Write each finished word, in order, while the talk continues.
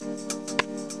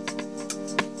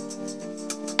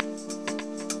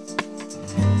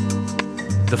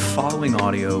The following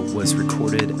audio was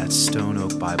recorded at Stone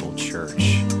Oak Bible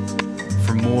Church.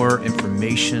 For more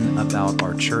information about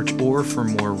our church or for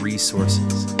more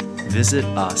resources, visit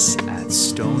us at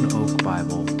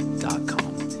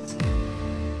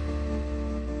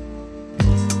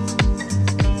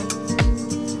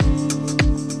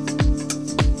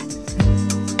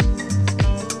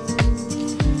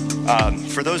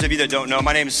For those of you that don't know,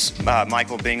 my name is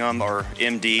Michael Bingham, or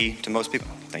MD to most people.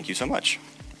 Thank you so much.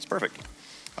 It's perfect.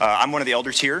 I'm one of the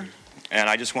elders here, and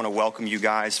I just want to welcome you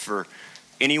guys. For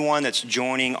anyone that's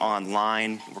joining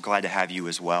online, we're glad to have you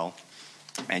as well.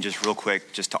 And just real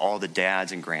quick, just to all the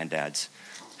dads and granddads,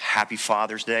 happy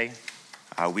Father's Day.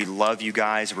 We love you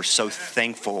guys. We're so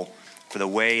thankful for the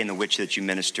way in which that you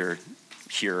minister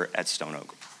here at Stone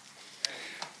Oak.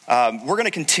 We're going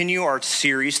to continue our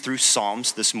series through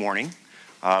Psalms this morning.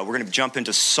 We're going to jump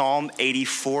into Psalm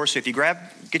 84. So if you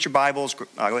get your Bibles, go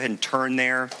ahead and turn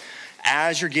there.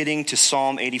 As you're getting to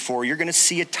Psalm 84, you're going to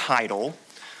see a title.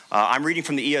 I'm reading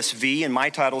from the ESV, and my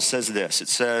title says this. It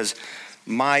says,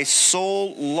 "My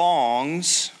soul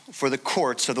longs for the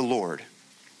courts of the Lord."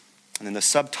 And then the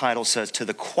subtitle says, "To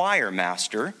the choir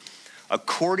master,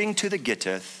 according to the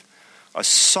Gittith, a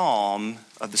psalm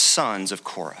of the sons of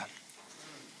Korah."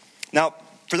 Now,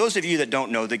 for those of you that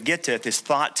don't know, the Gittith is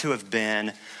thought to have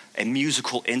been a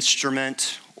musical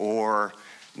instrument or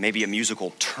maybe a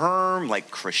musical term like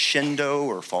crescendo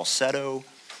or falsetto.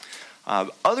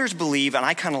 Others believe, and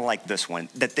I kind of like this one,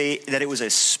 that it was a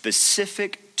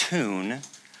specific tune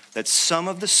that some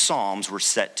of the psalms were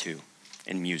set to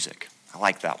in music. I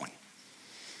like that one.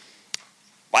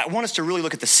 I want us to really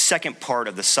look at the second part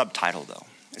of the subtitle, though.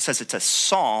 It says it's a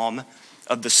psalm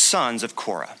of the sons of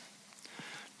Korah.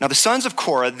 Now, the sons of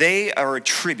Korah, they are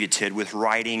attributed with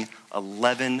writing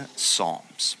 11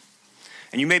 psalms.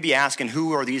 And you may be asking,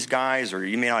 who are these guys? Or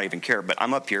you may not even care, but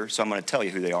I'm up here, so I'm going to tell you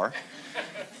who they are.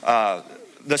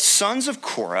 The sons of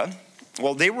Korah,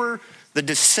 well, they were the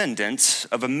descendants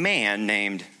of a man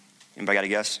named, anybody got a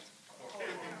guess?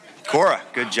 Korah,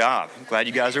 good job. I'm glad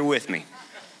you guys are with me.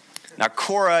 Now,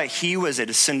 Korah, he was a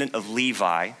descendant of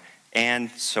Levi,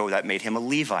 and so that made him a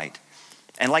Levite.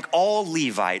 And like all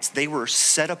Levites, they were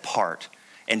set apart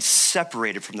and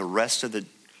separated from the rest of the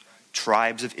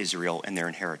tribes of Israel and their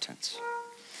inheritance.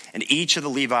 And each of the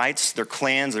Levites, their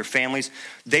clans, their families,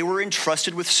 they were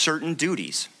entrusted with certain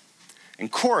duties.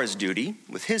 And Korah's duty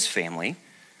with his family,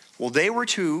 well, they were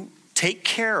to take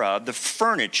care of the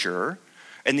furniture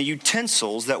and the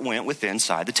utensils that went within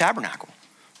inside the tabernacle.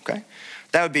 Okay?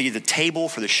 That would be the table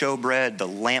for the showbread, the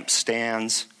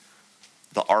lampstands,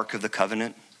 the Ark of the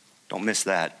Covenant. Don't miss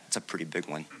that. It's a pretty big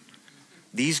one.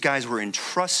 These guys were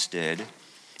entrusted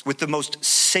with the most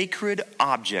sacred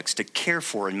objects to care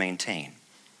for and maintain.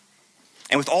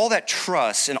 And with all that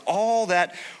trust and all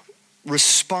that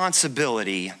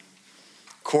responsibility,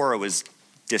 Korah was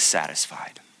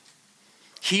dissatisfied.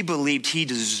 He believed he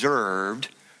deserved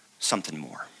something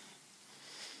more.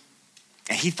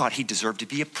 And he thought he deserved to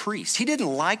be a priest. He didn't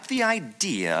like the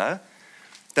idea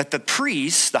that the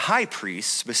priests, the high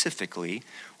priests specifically,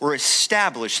 were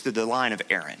established through the line of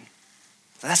Aaron.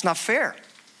 That's not fair.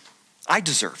 I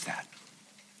deserve that.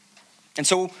 And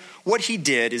so what he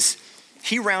did is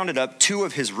he rounded up two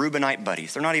of his Reubenite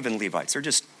buddies. They're not even Levites. They're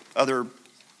just other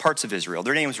parts of Israel.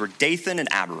 Their names were Dathan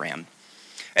and Abiram.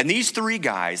 And these three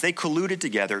guys, they colluded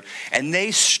together and they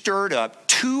stirred up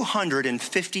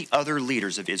 250 other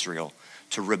leaders of Israel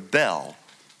to rebel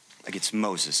against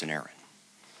Moses and Aaron.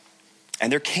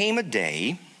 And there came a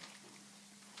day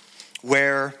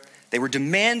where they were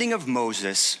demanding of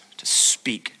Moses to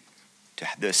speak to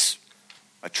this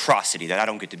atrocity that I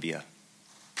don't get to be a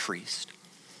priest.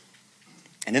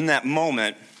 And in that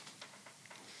moment,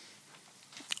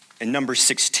 in number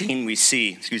 16, we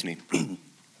see,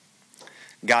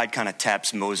 God kind of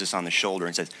taps Moses on the shoulder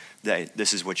and says,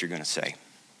 this is what you're going to say.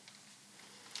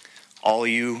 All of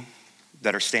you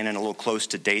that are standing a little close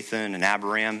to Dathan and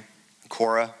Abiram and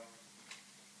Korah,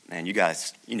 man, you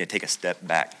guys, you need to take a step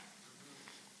back.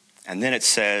 And then it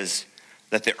says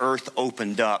that the earth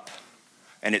opened up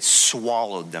and it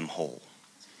swallowed them whole.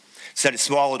 It said it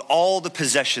swallowed all the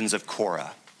possessions of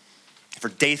Korah. For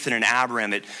Dathan and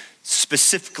Abiram, it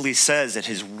specifically says that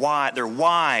their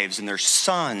wives and their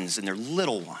sons and their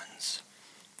little ones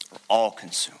were all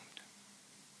consumed.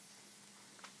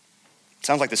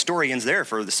 Sounds like the story ends there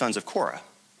for the sons of Korah.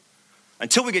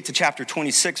 Until we get to chapter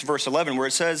 26, verse 11, where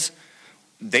it says,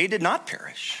 they did not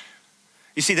perish.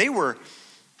 You see, they were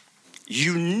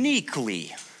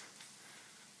uniquely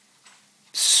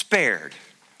spared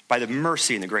by the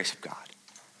mercy and the grace of God.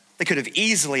 They could have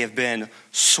easily have been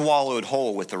swallowed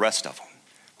whole with the rest of them,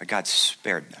 but God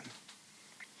spared them.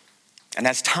 And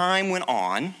as time went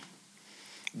on,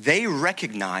 they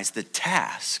recognized the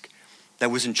task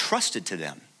that was entrusted to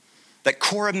them, that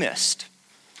Korah missed.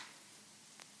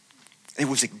 It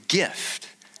was a gift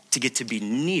to get to be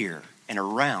near and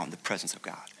around the presence of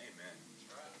God.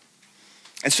 Amen.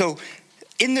 And so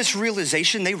in this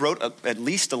realization, they wrote at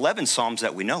least 11 Psalms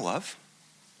that we know of.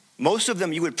 Most of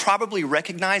them you would probably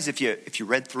recognize if you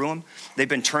read through them. They've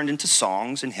been turned into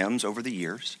songs and hymns over the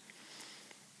years.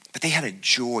 But they had a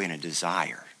joy and a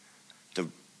desire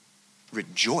to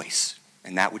rejoice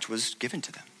in that which was given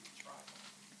to them.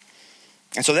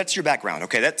 And so that's your background,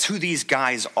 okay? That's who these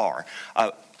guys are.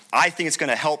 I think it's going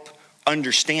to help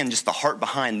understand just the heart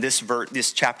behind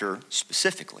this chapter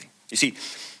specifically. You see,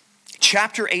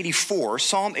 chapter 84,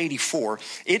 Psalm 84,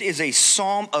 it is a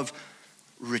psalm of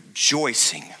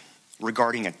rejoicing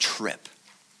regarding a trip.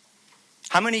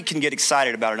 How many can get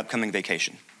excited about an upcoming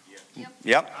vacation?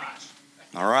 Yep.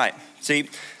 All right. See,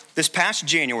 this past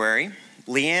January,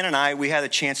 Leanne and I, we had a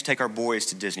chance to take our boys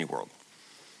to Disney World.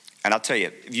 And I'll tell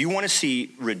you, if you want to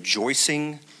see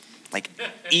rejoicing, like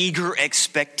eager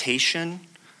expectation,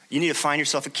 you need to find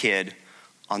yourself a kid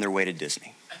on their way to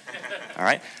Disney. All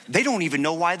right? They don't even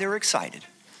know why they're excited.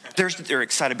 They're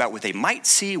excited about what they might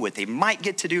see, what they might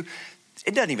get to do.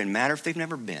 It doesn't even matter if they've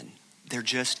never been. They're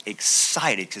just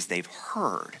excited because they've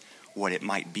heard what it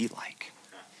might be like.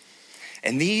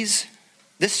 And this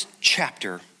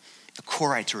chapter, the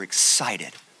Korahites are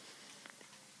excited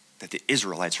that the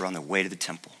Israelites are on their way to the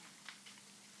temple.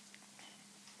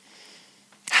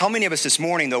 How many of us this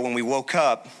morning, though, when we woke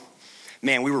up,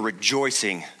 man, we were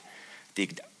rejoicing the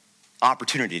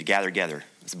opportunity to gather together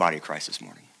as the body of Christ this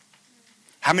morning?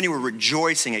 How many were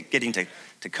rejoicing at getting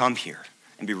to come here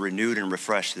and be renewed and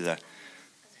refreshed through the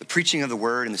preaching of the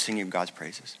word and the singing of God's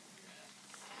praises?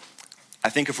 I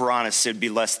think if we're honest, it'd be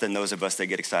less than those of us that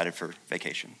get excited for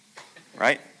vacation,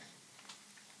 right?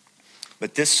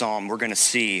 But this psalm, we're going to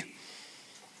see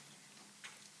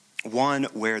one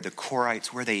where the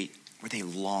Korahites, where they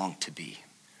long to be,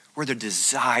 where their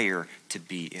desire to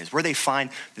be is, where they find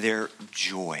their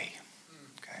joy.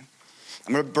 Okay,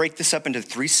 I'm going to break this up into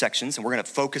 3 sections, and we're going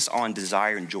to focus on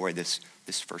desire and joy this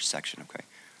first section. Okay,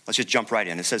 let's just jump right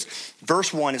in. It says,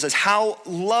 verse 1, it says, "How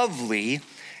lovely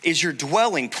is your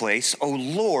dwelling place, O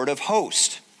Lord of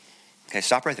hosts." Okay,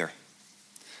 stop right there.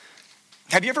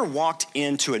 Have you ever walked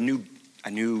into a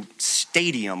new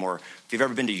stadium, or if you've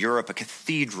ever been to Europe, a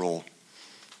cathedral,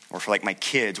 or for like my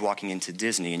kids walking into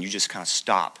Disney, and you just kind of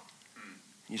stop.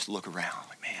 You just look around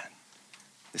like, man,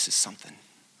 this is something.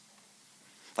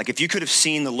 Like if you could have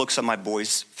seen the looks on my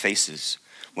boys' faces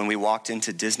when we walked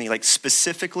into Disney, like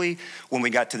specifically when we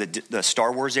got to the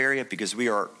Star Wars area, because we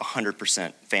are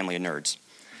 100% family of nerds.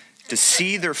 To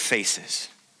see their faces.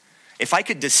 If I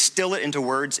could distill it into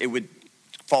words, it would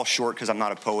fall short because I'm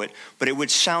not a poet, but it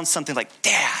would sound something like,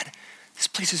 "Dad, this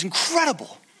place is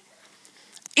incredible.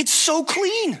 It's so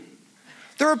clean.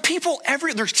 There are people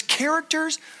there's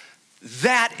characters.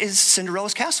 That is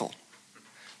Cinderella's castle.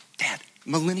 Dad,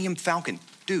 Millennium Falcon.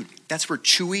 Dude, that's where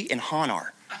Chewie and Han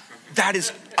are. That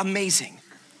is amazing."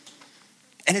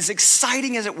 And as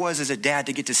exciting as it was as a dad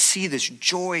to get to see this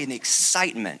joy and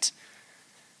excitement,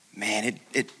 man,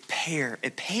 it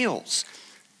pales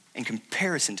in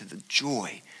comparison to the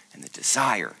joy and the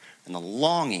desire and the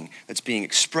longing that's being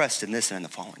expressed in this and in the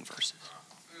following verses.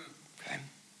 Okay?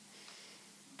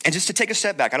 And just to take a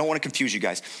step back, I don't want to confuse you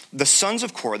guys. The sons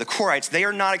of Korah, the Korahites, they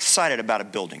are not excited about a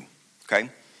building, okay?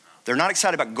 They're not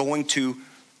excited about going to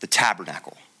the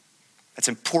tabernacle. It's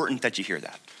important that you hear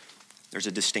that. There's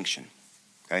a distinction,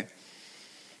 okay?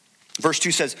 Verse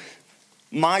 2 says,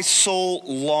 "My soul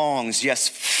longs, yes,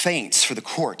 faints for the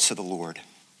courts of the Lord.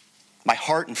 My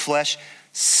heart and flesh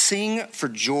sing for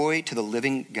joy to the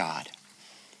living God."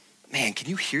 Man, can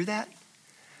you hear that?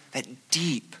 That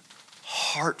deep,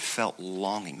 heartfelt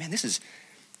longing. Man, this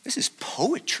is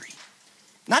poetry.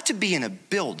 Not to be in a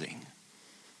building,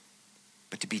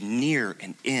 but to be near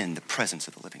and in the presence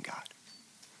of the living God.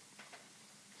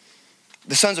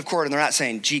 The sons of Korah, they're not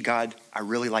saying, "Gee, God, I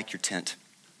really like your tent.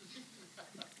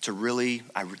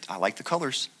 I like the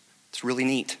colors. It's really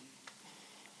neat."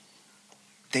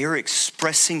 They are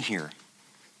expressing here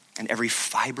in every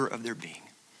fiber of their being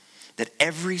that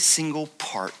every single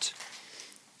part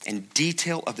and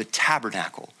detail of the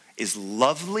tabernacle is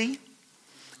lovely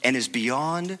and is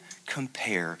beyond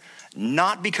compare,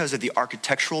 not because of the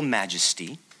architectural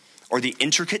majesty or the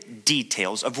intricate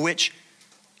details of which,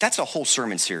 that's a whole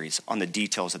sermon series on the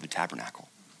details of the tabernacle.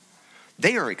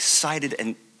 They are excited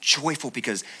and joyful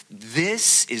because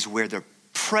this is where the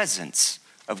presence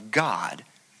of God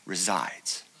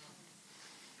resides.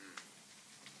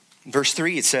 Verse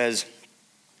 3, it says,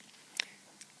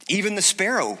 Even the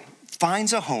sparrow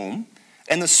finds a home,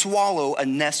 and the swallow a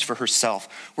nest for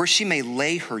herself, where she may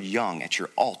lay her young at your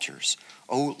altars,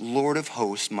 O Lord of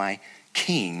hosts, my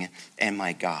King and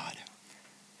my God.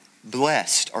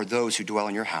 Blessed are those who dwell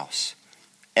in your house,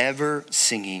 ever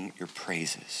singing your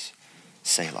praises.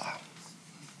 Selah.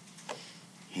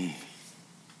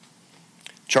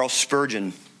 Charles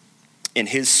Spurgeon, in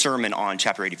his sermon on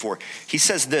chapter 84, he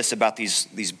says this about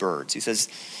these birds. He says,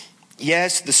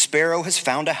 yes, the sparrow has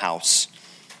found a house,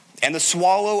 and the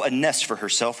swallow a nest for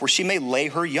herself, where she may lay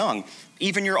her young,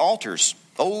 even your altars,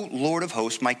 O Lord of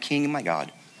hosts, my King and my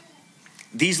God.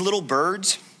 These little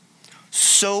birds,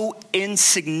 so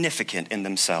insignificant in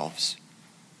themselves,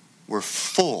 were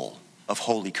full of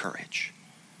holy courage.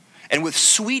 And with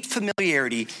sweet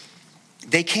familiarity,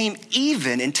 they came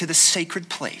even into the sacred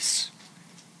place.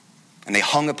 And they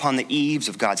hung upon the eaves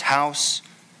of God's house,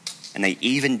 and they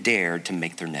even dared to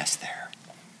make their nest there.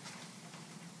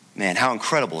 Man, how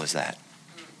incredible is that?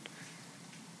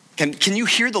 Can you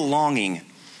hear the longing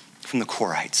from the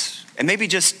Korites? And maybe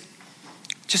just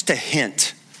a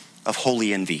hint of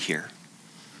holy envy here.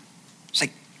 It's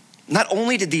like, not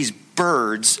only did these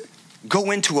birds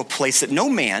go into a place that no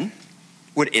man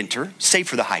would enter, save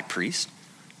for the high priest,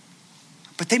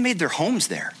 but they made their homes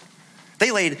there.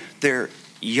 They laid their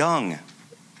young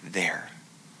there.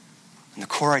 And the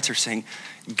Korites are saying,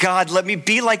 God, let me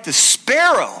be like the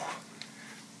sparrow.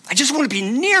 I just want to be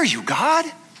near you, God.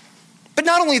 But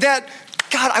not only that,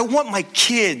 God, I want my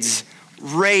kids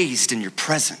raised in your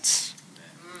presence.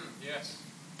 Yes.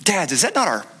 Dads, is that not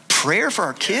our prayer for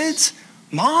our kids?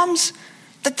 Moms,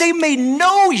 that they may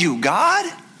know you, God.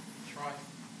 That's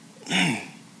right.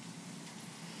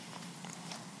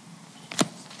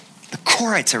 The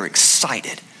Korites are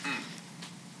excited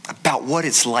about what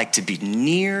it's like to be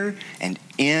near and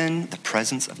in the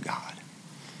presence of God.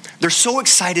 They're so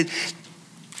excited,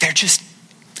 they're just,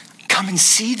 come and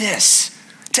see this.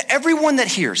 To everyone that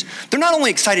hears, they're not only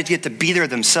excited to get to be there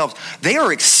themselves, they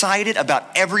are excited about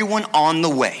everyone on the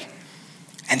way.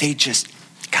 And they just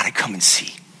gotta come and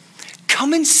see.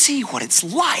 Come and see what it's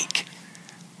like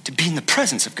to be in the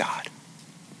presence of God.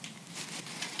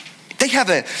 They have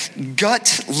a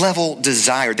gut level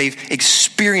desire. They've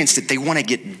experienced it. They want to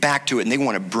get back to it, and they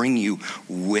want to bring you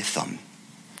with them.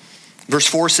 Verse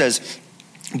 4 says,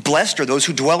 blessed are those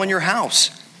who dwell in your house,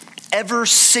 ever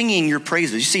singing your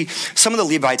praises. You see, some of the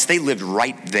Levites, they lived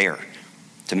right there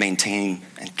to maintain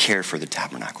and care for the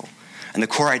tabernacle. And the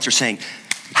Korites are saying,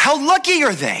 how lucky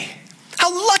are they?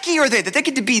 How lucky are they that they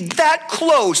get to be that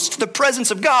close to the presence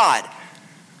of God?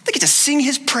 They get to sing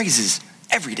his praises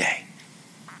every day.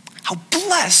 How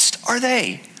blessed are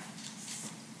they?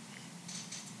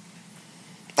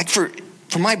 Like for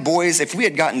my boys, if we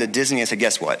had gotten to Disney, I said,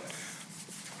 guess what?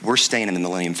 We're staying in the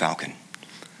Millennium Falcon.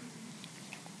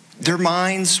 Their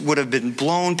minds would have been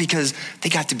blown because they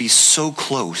got to be so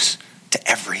close to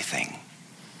everything.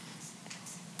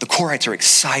 The Korites are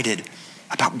excited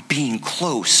about being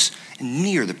close and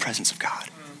near the presence of God.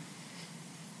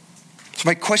 So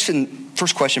my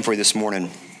first question for you this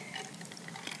morning,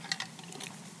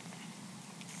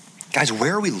 guys,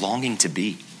 where are we longing to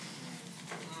be?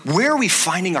 Where are we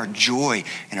finding our joy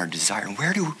and our desire? And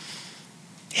where do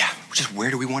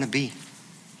we want to be?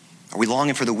 Are we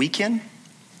longing for the weekend?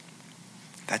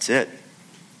 That's it.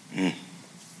 The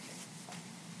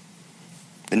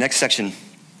next section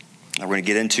that we're going to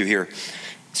get into here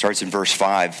starts in verse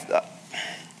 5.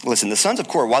 Listen, the sons of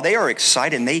Korah, while they are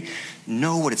excited and they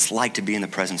know what it's like to be in the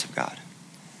presence of God,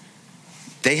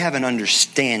 they have an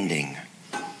understanding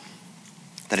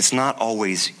that it's not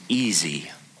always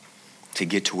easy to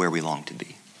get to where we long to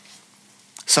be.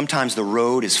 Sometimes the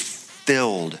road is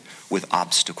filled with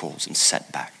obstacles and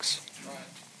setbacks.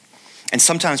 And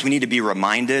sometimes we need to be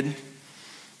reminded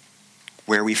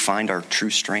where we find our true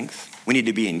strength. We need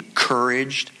to be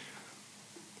encouraged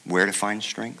where to find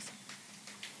strength.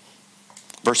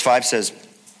 Verse 5 says,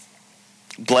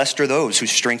 blessed are those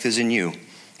whose strength is in you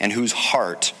and whose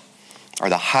heart are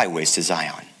the highways to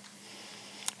Zion.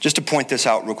 Just to point this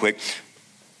out real quick,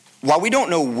 while we don't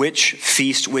know which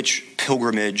feast, which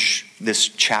pilgrimage this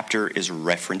chapter is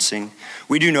referencing,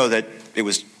 we do know that it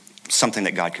was something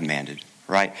that God commanded,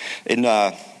 right? In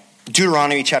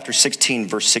Deuteronomy chapter 16,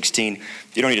 verse 16,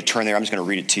 you don't need to turn there, I'm just going to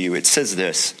read it to you. It says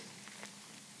this,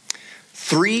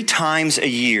 3 times a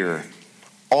year,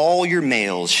 all your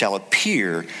males shall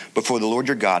appear before the Lord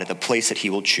your God at the place that he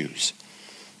will choose.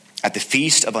 At the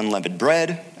feast of unleavened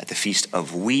bread, at the feast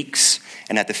of weeks,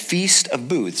 and at the feast of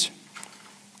booths.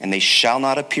 And they shall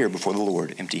not appear before the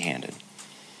Lord empty-handed.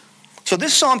 So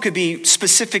this psalm could be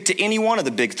specific to any one of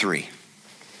the big 3.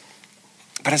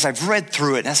 But as I've read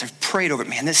through it, and as I've prayed over it,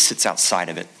 man, this sits outside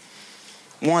of it.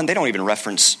 One, they don't even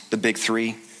reference the big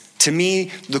three. To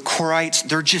me, the Korhites,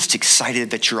 they're just excited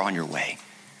that you're on your way.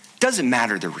 Doesn't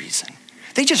matter the reason.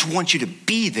 They just want you to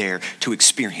be there to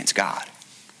experience God.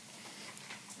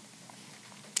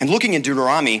 And looking in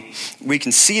Deuteronomy, we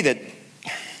can see that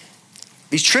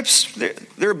these trips,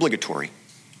 they're obligatory,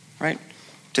 right?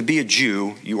 To be a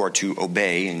Jew, you are to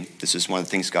obey, and this is one of the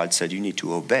things God said you need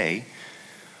to obey.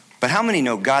 But how many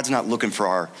know God's not looking for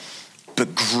our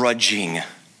begrudging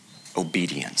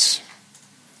obedience?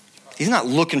 He's not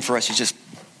looking for us to just,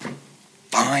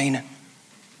 fine,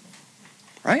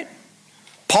 right?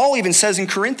 Paul even says in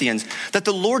Corinthians that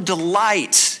the Lord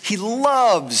delights, he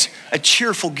loves a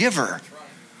cheerful giver.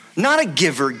 Not a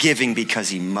giver giving because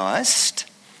he must.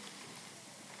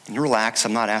 And relax,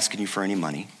 I'm not asking you for any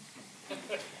money.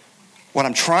 What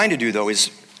I'm trying to do, though,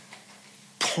 is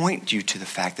point you to the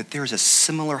fact that there's a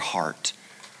similar heart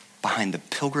behind the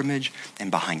pilgrimage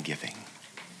and behind giving.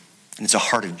 And it's a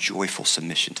heart of joyful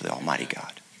submission to the Almighty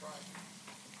God.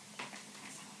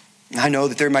 And I know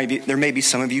that there may be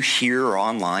some of you here or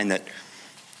online that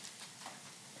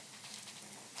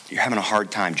you're having a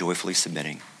hard time joyfully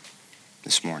submitting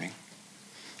this morning.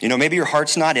 You know, maybe your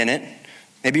heart's not in it.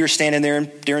 Maybe you're standing there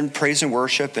during praise and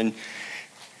worship and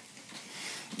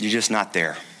you're just not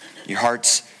there. Your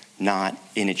heart's not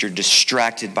in it. You're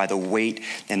distracted by the weight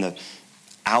and the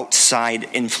outside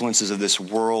influences of this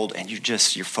world, and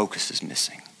your focus is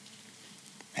missing.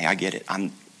 Hey, I get it.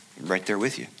 I'm right there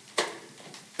with you.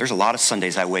 There's a lot of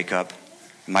Sundays I wake up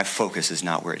and my focus is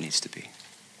not where it needs to be.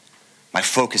 My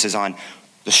focus is on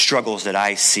the struggles that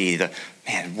I see.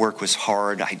 Work was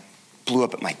hard. I blew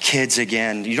up at my kids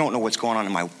again. You don't know what's going on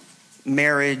in my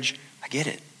marriage. I get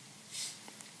it.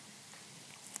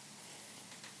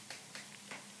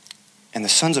 And the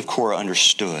sons of Korah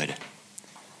understood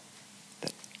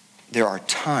that there are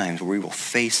times where we will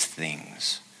face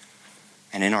things,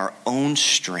 and in our own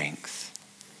strength,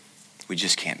 we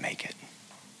just can't make it.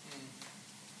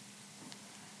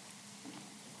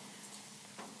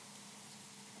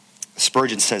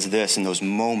 Spurgeon says this in those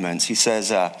moments. He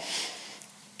says,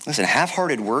 listen,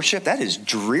 half-hearted worship, that is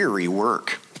dreary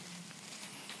work.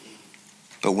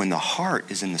 But when the heart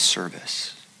is in the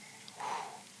service,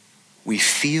 we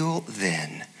feel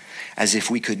then as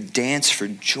if we could dance for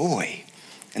joy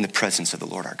in the presence of the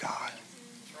Lord our God.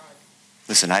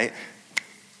 Listen, I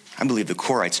believe the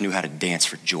Korhites knew how to dance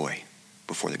for joy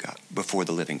before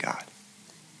the living God.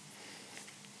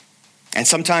 And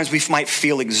sometimes we might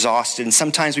feel exhausted, and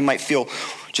sometimes we might feel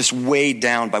just weighed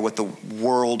down by what the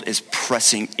world is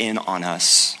pressing in on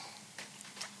us.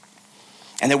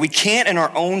 And that we can't in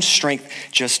our own strength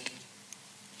just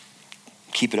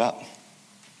keep it up.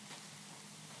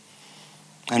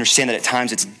 I understand that at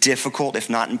times it's difficult, if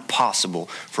not impossible,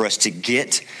 for us to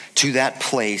get to that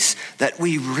place that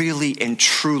we really and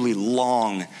truly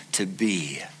long to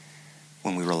be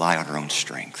when we rely on our own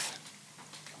strength.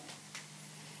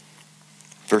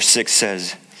 Verse 6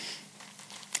 says,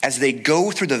 as they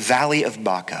go through the valley of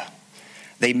Baca,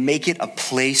 they make it a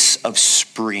place of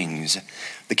springs.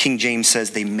 The King James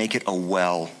says they make it a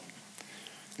well.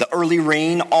 The early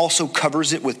rain also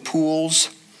covers it with pools,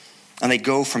 and they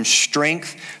go from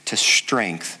strength to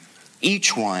strength.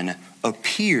 Each one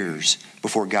appears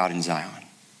before God in Zion.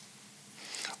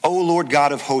 O Lord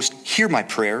God of hosts, hear my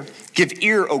prayer. Give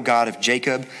ear, O God of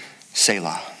Jacob,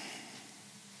 Selah.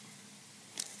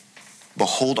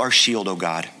 Behold our shield, O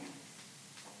God,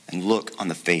 and look on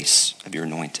the face of your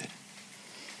anointed.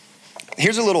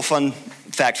 Here's a little fun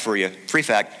fact for you, free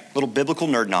fact, little biblical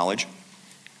nerd knowledge.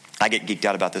 I get geeked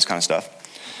out about this kind of stuff.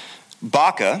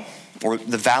 Baca, or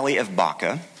the Valley of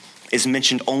Baca, is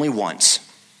mentioned only once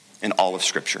in all of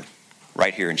Scripture,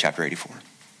 right here in chapter 84.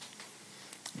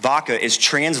 Baca is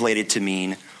translated to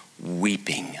mean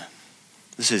weeping.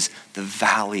 This is the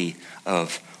Valley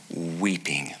of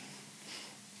Weeping.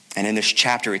 And in this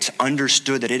chapter, it's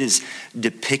understood that it is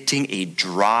depicting a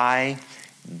dry,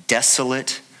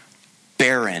 desolate,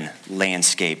 barren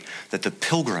landscape that the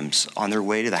pilgrims on their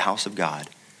way to the house of God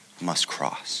must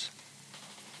cross.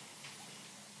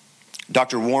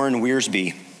 Dr. Warren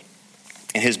Wiersbe,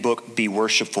 in his book, Be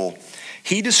Worshipful,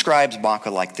 he describes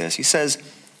Baca like this. He says,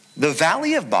 the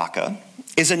Valley of Baca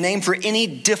is a name for any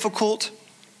difficult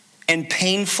and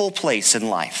painful place in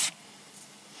life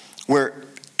where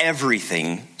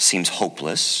everything seems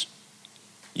hopeless.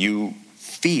 You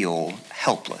feel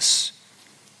helpless,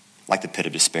 like the pit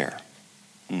of despair.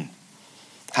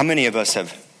 How many of us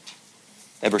have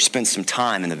ever spent some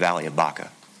time in the Valley of Baca?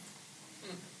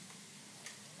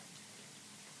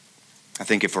 I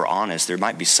think if we're honest, there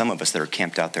might be some of us that are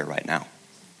camped out there right now.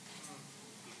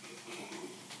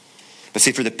 But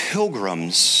see, for the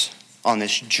pilgrims on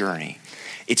this journey,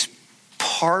 it's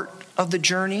part of the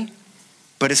journey,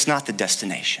 but it's not the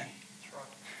destination.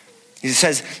 He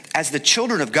says, as the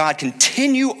children of God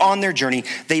continue on their journey,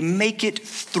 they make it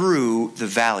through the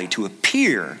valley to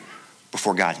appear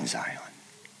before God in Zion.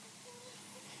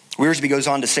 Wiersbe goes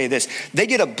on to say this: they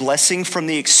get a blessing from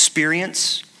the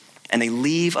experience and they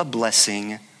leave a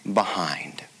blessing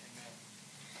behind.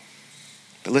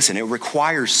 But listen, it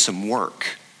requires some work.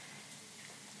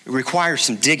 It requires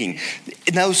some digging.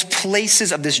 In those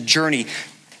places of this journey,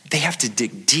 they have to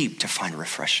dig deep to find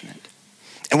refreshment.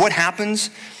 And what happens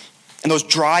in those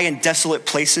dry and desolate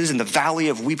places in the valley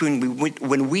of weeping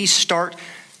when we start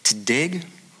to dig?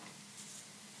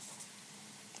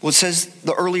 Well, it says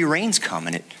the early rains come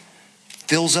and it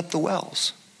fills up the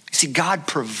wells. You see, God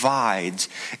provides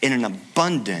in an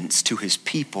abundance to his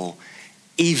people,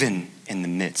 even in the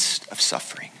midst of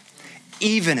suffering,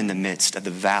 even in the midst of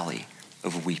the valley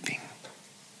of weeping.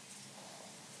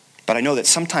 But I know that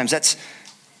sometimes that's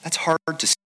hard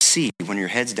to see when your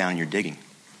head's down and you're digging.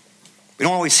 We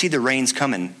don't always see the rains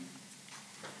coming.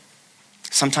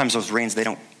 Sometimes those rains, they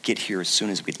don't get here as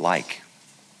soon as we'd like,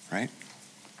 right?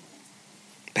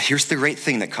 But here's the great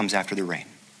thing that comes after the rain.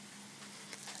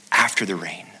 After the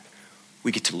rain,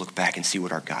 we get to look back and see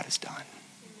what our God has done.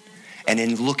 And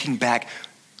in looking back,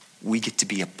 we get to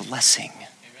be a blessing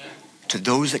to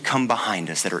those that come behind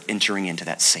us that are entering into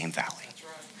that same valley.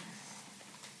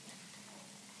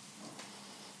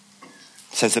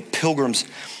 It says the pilgrims,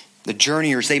 the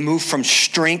journeyers, they move from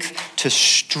strength to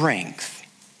strength.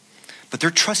 But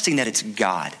they're trusting that it's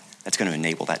God that's going to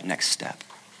enable that next step.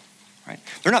 Right?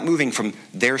 They're not moving from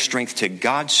their strength to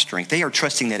God's strength. They are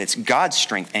trusting that it's God's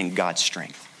strength and God's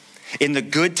strength in the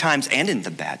good times and in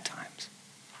the bad times.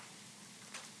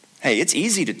 Hey, it's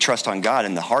easy to trust on God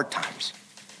in the hard times,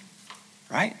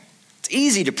 right? It's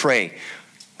easy to pray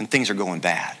when things are going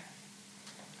bad.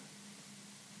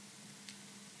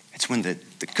 It's when the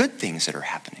good things that are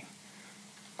happening.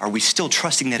 Are we still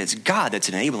trusting that it's God that's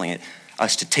enabling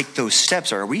us to take those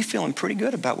steps? Or are we feeling pretty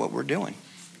good about what we're doing?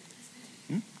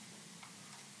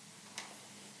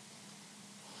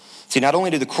 See, not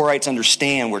only do the Korhites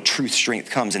understand where true strength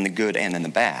comes in the good and in the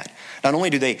bad, not only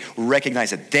do they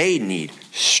recognize that they need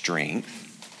strength,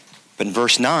 but in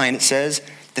verse 9 it says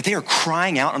that they are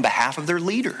crying out on behalf of their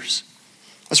leaders.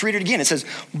 Let's read it again. It says,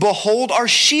 "Behold our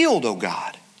shield, O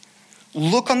God.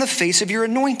 Look on the face of your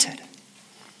anointed."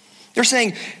 They're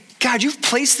saying, God, you've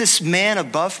placed this man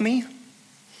above me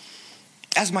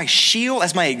as my shield,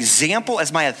 as my example,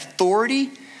 as my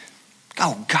authority.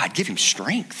 Oh, God, give him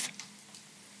strength.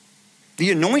 The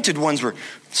anointed ones were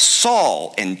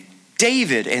Saul and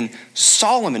David and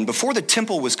Solomon before the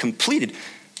temple was completed.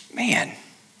 Man,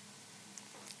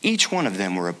 each one of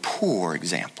them were a poor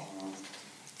example.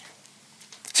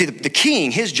 See, the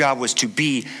king, his job was to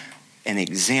be an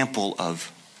example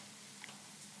of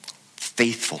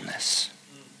faithfulness,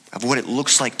 of what it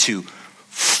looks like to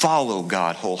follow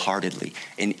God wholeheartedly.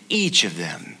 And each of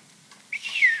them,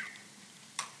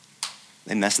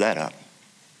 they messed that up.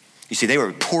 You see, they were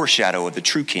a poor shadow of the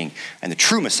true king and the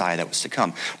true Messiah that was to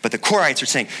come. But the Korhites are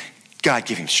saying, God,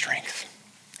 give him strength.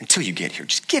 Until you get here,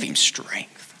 just give him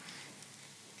strength.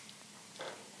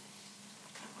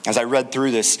 As I read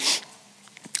through this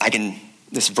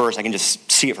verse, I can just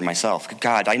see it for myself.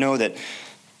 God, I know that,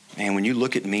 man, when you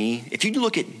look at me, if you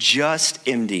look at just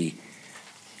MD,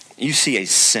 you see a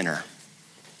sinner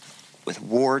with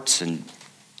warts and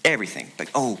everything.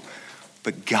 But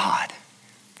God,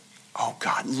 oh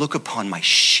God, look upon my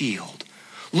shield.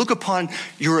 Look upon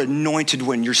your anointed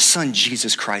one, your son,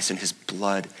 Jesus Christ, and his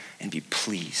blood, and be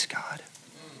pleased, God.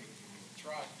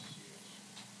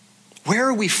 Where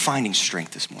are we finding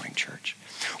strength this morning, church?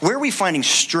 Where are we finding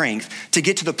strength to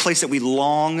get to the place that we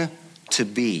long to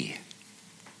be?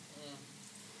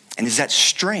 And is that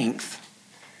strength,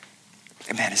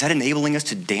 man, is that enabling us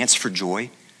to dance for joy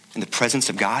in the presence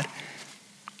of God?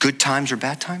 Good times or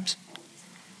bad times?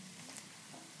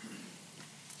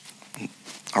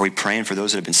 Are we praying for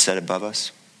those that have been set above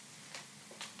us?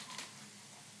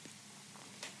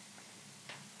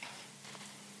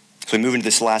 So we move into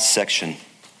this last section.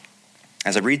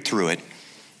 As I read through it,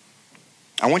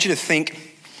 I want you to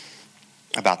think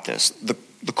about this. The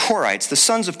Korhites, the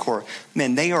sons of Korah,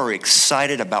 man, they are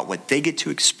excited about what they get to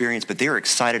experience, but they are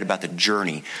excited about the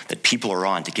journey that people are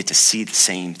on to get to see the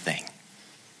same thing.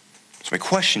 So my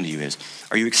question to you is,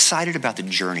 are you excited about the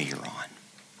journey you're on?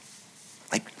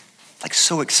 Like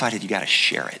so excited you got to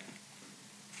share it.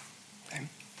 Okay?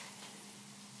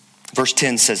 Verse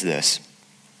 10 says this: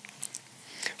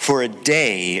 "For a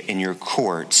day in your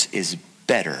courts is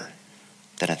better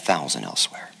than 1,000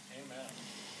 elsewhere." Amen.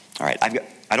 All right,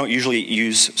 I don't usually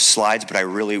use slides, but I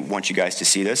really want you guys to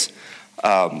see this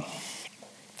because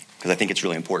I think it's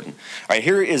really important. All right,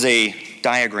 here is a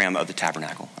diagram of the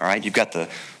tabernacle. All right, you've got the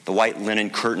white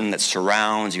linen curtain that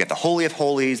surrounds. You've got the Holy of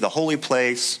Holies, the holy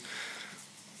place,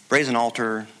 brazen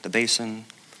altar, the basin,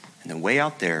 and then way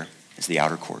out there is the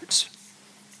outer courts.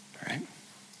 All right,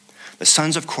 the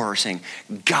sons of Korah are saying,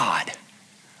 God,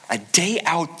 a day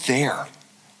out there,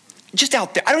 just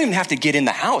out there. I don't even have to get in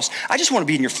the house. I just want to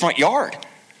be in your front yard.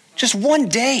 Just one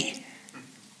day.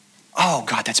 Oh,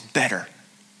 God, that's better.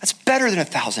 That's better than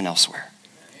 1,000 elsewhere.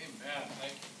 Amen.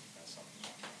 Thank you.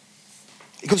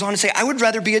 It goes on to say, I would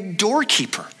rather be a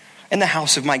doorkeeper in the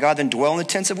house of my God than dwell in the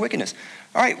tents of wickedness.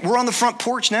 All right, we're on the front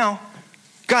porch now.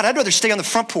 God, I'd rather stay on the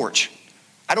front porch.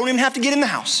 I don't even have to get in the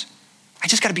house. I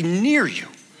just got to be near you.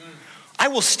 I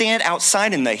will stand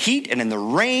outside in the heat and in the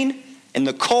rain, in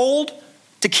the cold,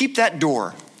 to keep that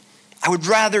door. I would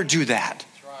rather do that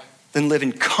than live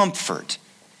in comfort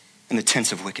in the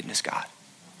tents of wickedness, God.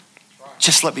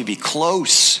 Just let me be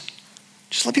close.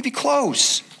 Just let me be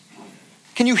close.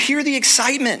 Can you hear the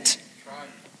excitement?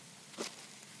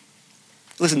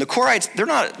 Listen, the Korahites,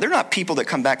 they're not people that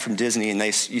come back from Disney and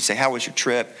you say, how was your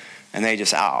trip? And they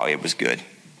just, oh, it was good.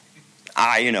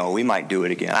 We might do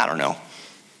it again. I don't know.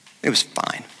 It was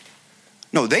fine.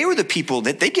 No, they were the people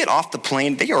that they get off the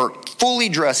plane. They are fully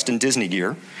dressed in Disney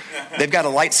gear. They've got a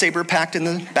lightsaber packed in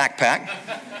the backpack.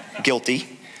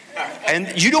 Guilty.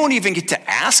 And you don't even get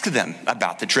to ask them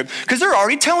about the trip because they're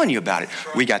already telling you about it.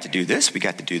 We got to do this. We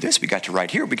got to do this. We got to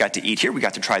ride here. We got to eat here. We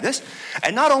got to try this.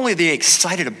 And not only are they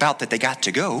excited about that they got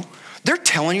to go, they're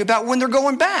telling you about when they're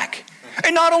going back.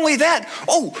 And not only that,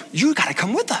 oh, you got to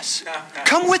come with us.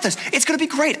 Come with us. It's going to be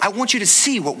great. I want you to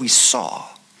see what we saw.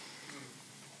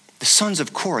 The sons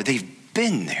of Korah, they've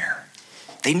been there.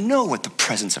 They know what the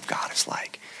presence of God is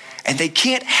like. And they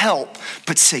can't help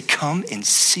but say, come and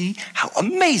see how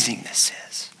amazing this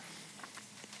is.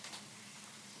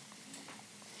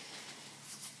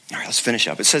 All right, let's finish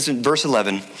up. It says in verse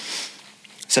 11, it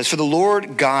says, for the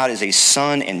Lord God is a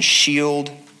sun and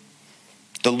shield.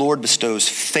 The Lord bestows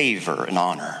favor and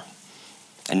honor,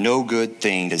 and no good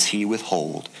thing does he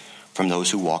withhold from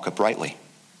those who walk uprightly.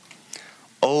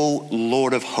 O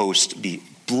Lord of hosts, be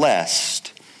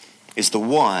blessed is the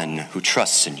one who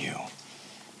trusts in you.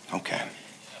 Okay.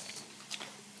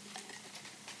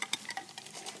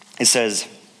 It says,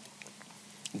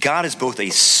 God is both a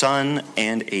sun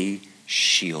and a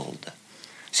shield.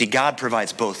 See, God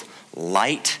provides both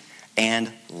light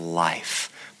and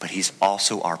life, but he's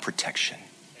also our protection.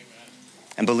 Amen.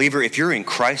 And believer, if you're in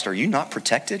Christ, are you not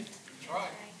protected? Right.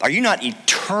 Are you not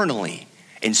eternally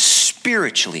and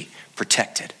spiritually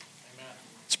protected? Amen.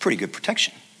 It's pretty good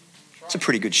protection. Right. It's a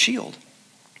pretty good shield.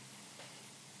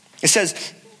 It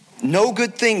says, no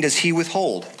good thing does he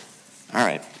withhold. All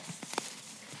right.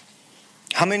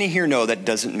 How many here know that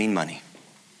doesn't mean money?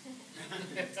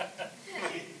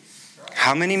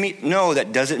 How many know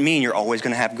that doesn't mean you're always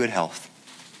going to have good health?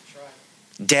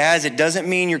 Dads, it doesn't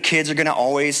mean your kids are going to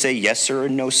always say yes, sir,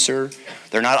 and no, sir.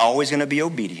 They're not always going to be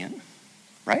obedient,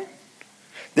 right?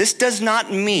 This does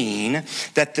not mean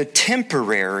that the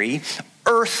temporary,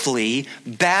 earthly,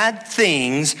 bad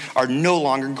things are no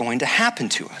longer going to happen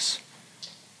to us.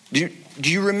 Do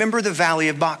you remember the Valley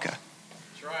of Baca?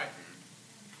 That's right.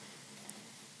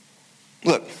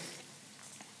 Look,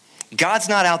 God's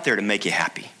not out there to make you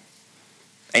happy.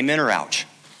 Amen or ouch?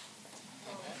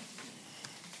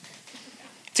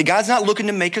 See, God's not looking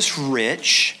to make us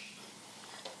rich,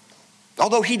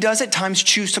 although he does at times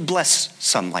choose to bless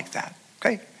some like that,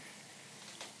 okay?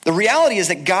 The reality is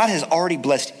that God has already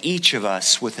blessed each of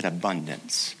us with an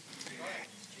abundance.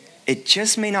 It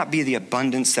just may not be the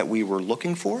abundance that we were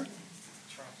looking for,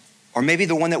 or maybe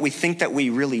the one that we think that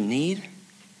we really need,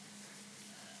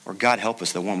 or God help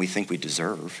us, the one we think we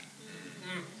deserve.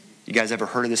 You guys ever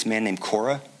heard of this man named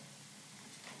Korah?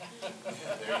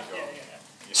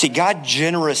 See, God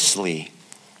generously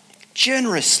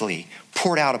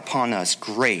poured out upon us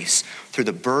grace through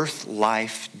the birth,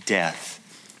 life, death,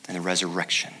 and the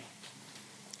resurrection.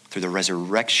 Through the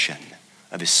resurrection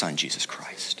of his son, Jesus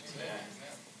Christ.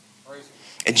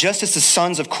 And just as the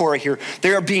sons of Korah here,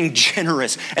 they are being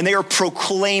generous and they are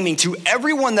proclaiming to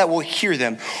everyone that will hear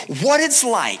them what it's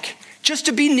like just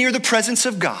to be near the presence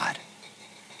of God.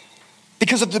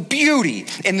 Because of the beauty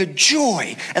and the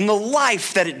joy and the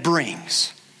life that it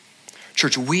brings.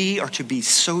 Church, we are to be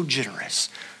so generous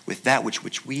with that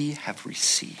which we have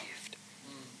received.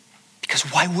 Because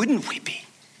why wouldn't we be?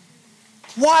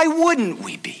 Why wouldn't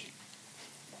we be?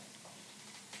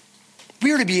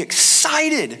 We are to be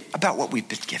excited about what we've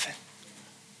been given.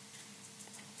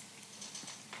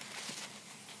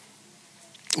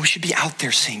 should be out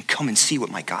there saying, come and see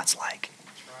what my God's like.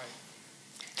 That's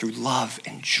right. Through love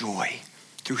and joy,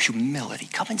 through humility.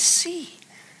 Come and see.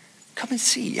 Come and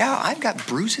see. Yeah, I've got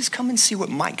bruises. Come and see what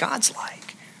my God's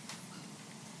like.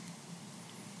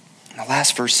 And the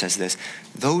last verse says this: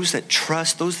 those that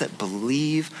trust, those that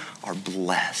believe are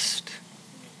blessed.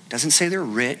 Doesn't say they're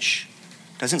rich.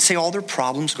 Doesn't say all their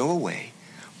problems go away.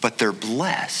 But they're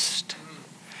blessed.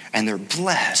 And they're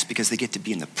blessed because they get to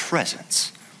be in the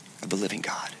presence of the living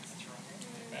God.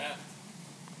 Amen.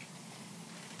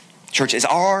 Church, is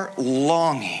our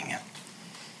longing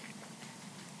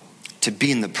to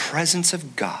be in the presence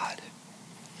of God,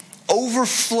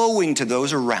 overflowing to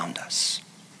those around us.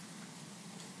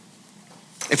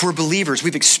 If we're believers,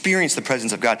 we've experienced the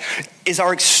presence of God. Is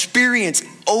our experience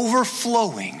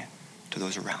overflowing to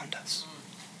those around us?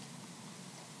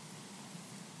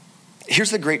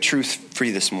 Here's the great truth for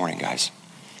you this morning, guys.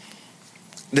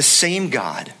 The same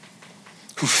God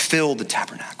who filled the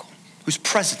tabernacle, whose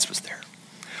presence was there,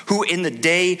 who in the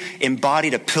day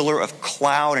embodied a pillar of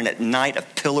cloud and at night a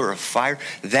pillar of fire,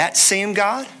 that same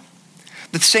God,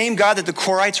 the same God that the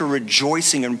Korites are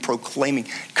rejoicing and proclaiming,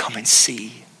 come and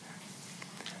see.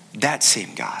 That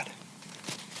same God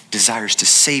desires to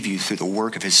save you through the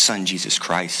work of his Son, Jesus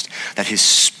Christ, that his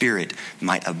Spirit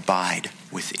might abide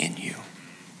within you.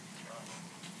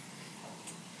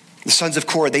 The sons of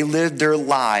Korah, they lived their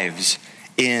lives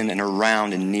in and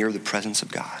around and near the presence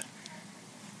of God.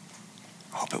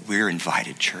 Oh, but we're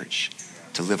invited, church,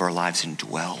 to live our lives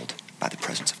indwelled by the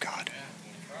presence of God.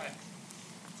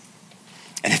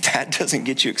 And if that doesn't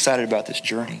get you excited about this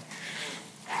journey,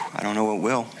 I don't know what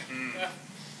will.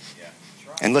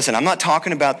 And listen, I'm not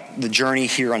talking about the journey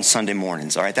here on Sunday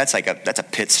mornings, all right? That's a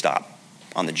pit stop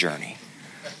on the journey.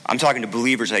 I'm talking to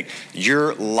believers like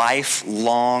your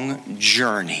lifelong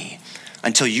journey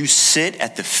until you sit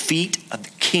at the feet of the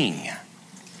King.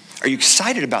 Are you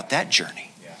excited about that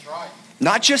journey? Yeah, that's right.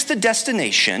 Not just the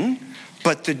destination,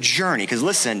 but the journey. Because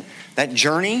listen, that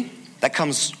journey, that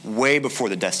comes way before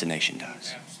the destination does.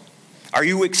 Absolutely. Are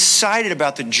you excited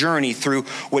about the journey through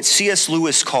what C.S.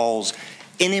 Lewis calls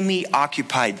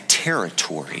enemy-occupied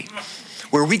territory,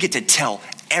 where we get to tell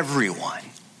everyone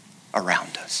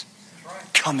around us,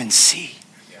 come and see.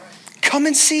 Come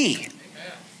and see. Amen.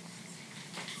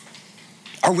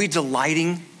 Are we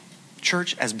delighting,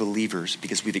 church, as believers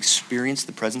because we've experienced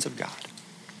the presence of God?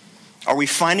 Are we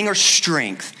finding our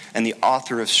strength and the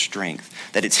author of strength,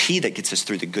 that it's he that gets us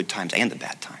through the good times and the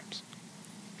bad times?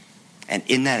 And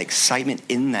in that excitement,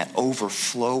 in that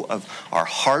overflow of our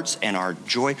hearts and our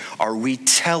joy, are we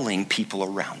telling people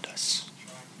around us?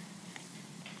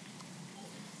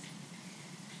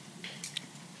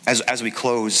 As we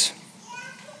close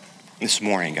this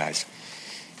morning, guys,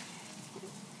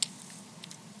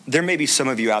 there may be some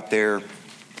of you out there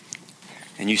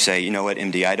and you say, you know what,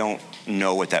 MD, I don't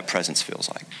know what that presence feels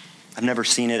like. I've never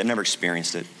seen it. I've never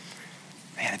experienced it.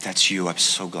 Man, if that's you, I'm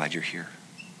so glad you're here.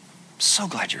 I'm so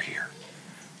glad you're here.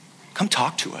 Come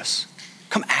talk to us.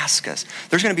 Come ask us.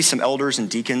 There's going to be some elders and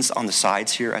deacons on the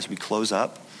sides here as we close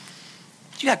up.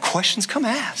 If you got questions, come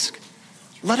ask.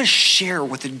 Let us share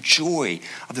what the joy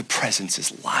of the presence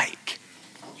is like.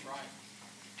 That's right.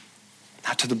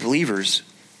 Now, to the believers,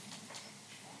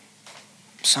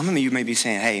 some of you may be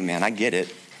saying, hey, man, I get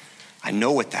it. I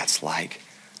know what that's like.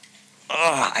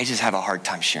 I just have a hard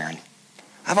time sharing.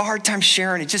 I have a hard time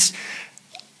sharing.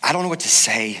 I don't know what to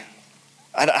say.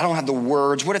 I don't have the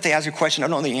words. What if they ask a question? I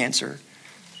don't know the answer.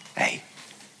 Hey,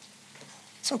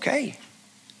 it's okay.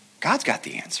 God's got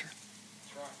the answer.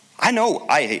 I know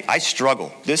I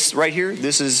struggle. This right here,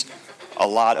 this is a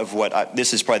lot of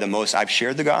this is probably the most I've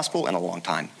shared the gospel in a long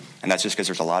time. And that's just because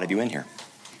there's a lot of you in here.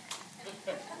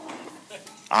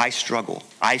 I struggle.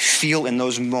 I feel in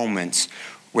those moments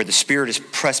where the Spirit has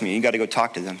pressed me. And you got to go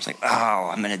talk to them. It's like, oh,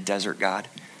 I'm in a desert, God.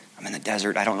 I'm in the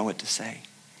desert. I don't know what to say.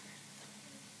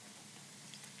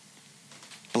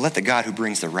 But let the God who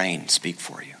brings the rain speak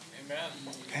for you. Amen.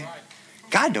 Okay? Right.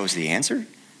 God knows the answer.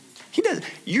 He does.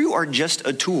 You are just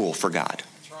a tool for God.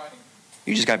 That's right.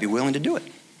 You just got to be willing to do it.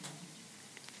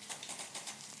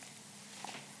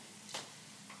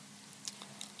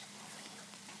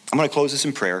 I'm going to close this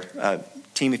in prayer.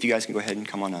 Team, if you guys can go ahead and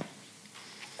come on up.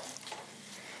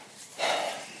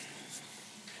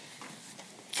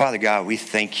 Father God, we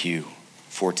thank you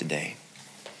for today.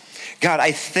 God,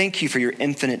 I thank you for your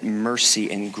infinite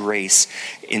mercy and grace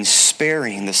in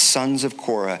sparing the sons of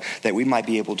Korah that we might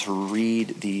be able to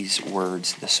read these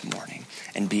words this morning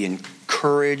and be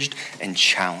encouraged and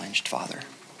challenged, Father.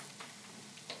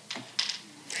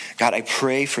 God, I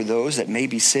pray for those that may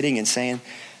be sitting and saying,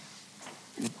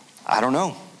 I don't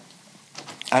know.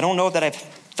 I don't know that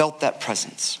I've felt that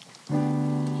presence.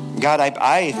 God,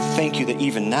 I thank you that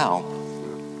even now,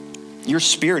 your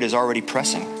Spirit is already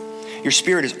pressing. Your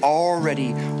Spirit is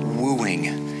already wooing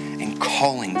and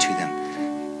calling to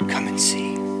them, come and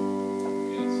see.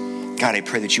 God, I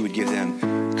pray that you would give them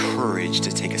courage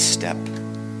to take a step.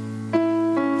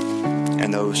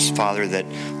 And those, Father, that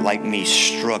like me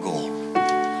struggle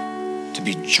to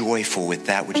be joyful with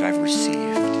that which I've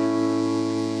received.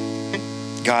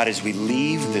 God, as we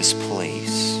leave this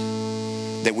place,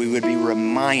 that we would be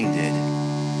reminded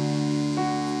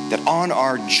that on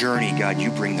our journey, God, you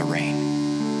bring the rain.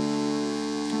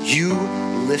 You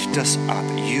lift us up.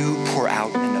 You pour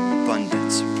out an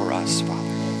abundance for us, Father.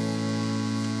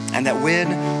 And that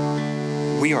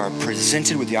when we are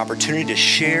presented with the opportunity to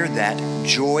share that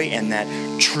joy and that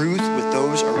truth with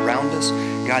those around us,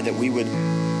 God, that we would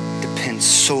depend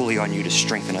solely on you to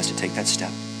strengthen us to take that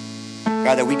step.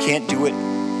 God, that we can't do it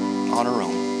on our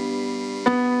own.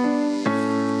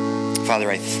 Father,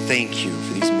 I thank you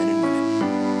for these men and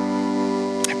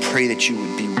women. I pray that you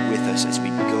would be with us as we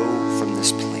go from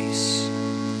this place.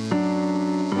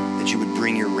 That you would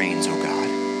bring your rains, oh God.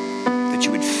 That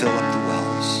you would fill up the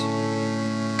wells.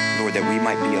 Lord, that we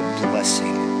might be a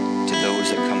blessing to those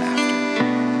that come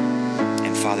after.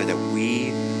 And Father, that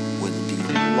we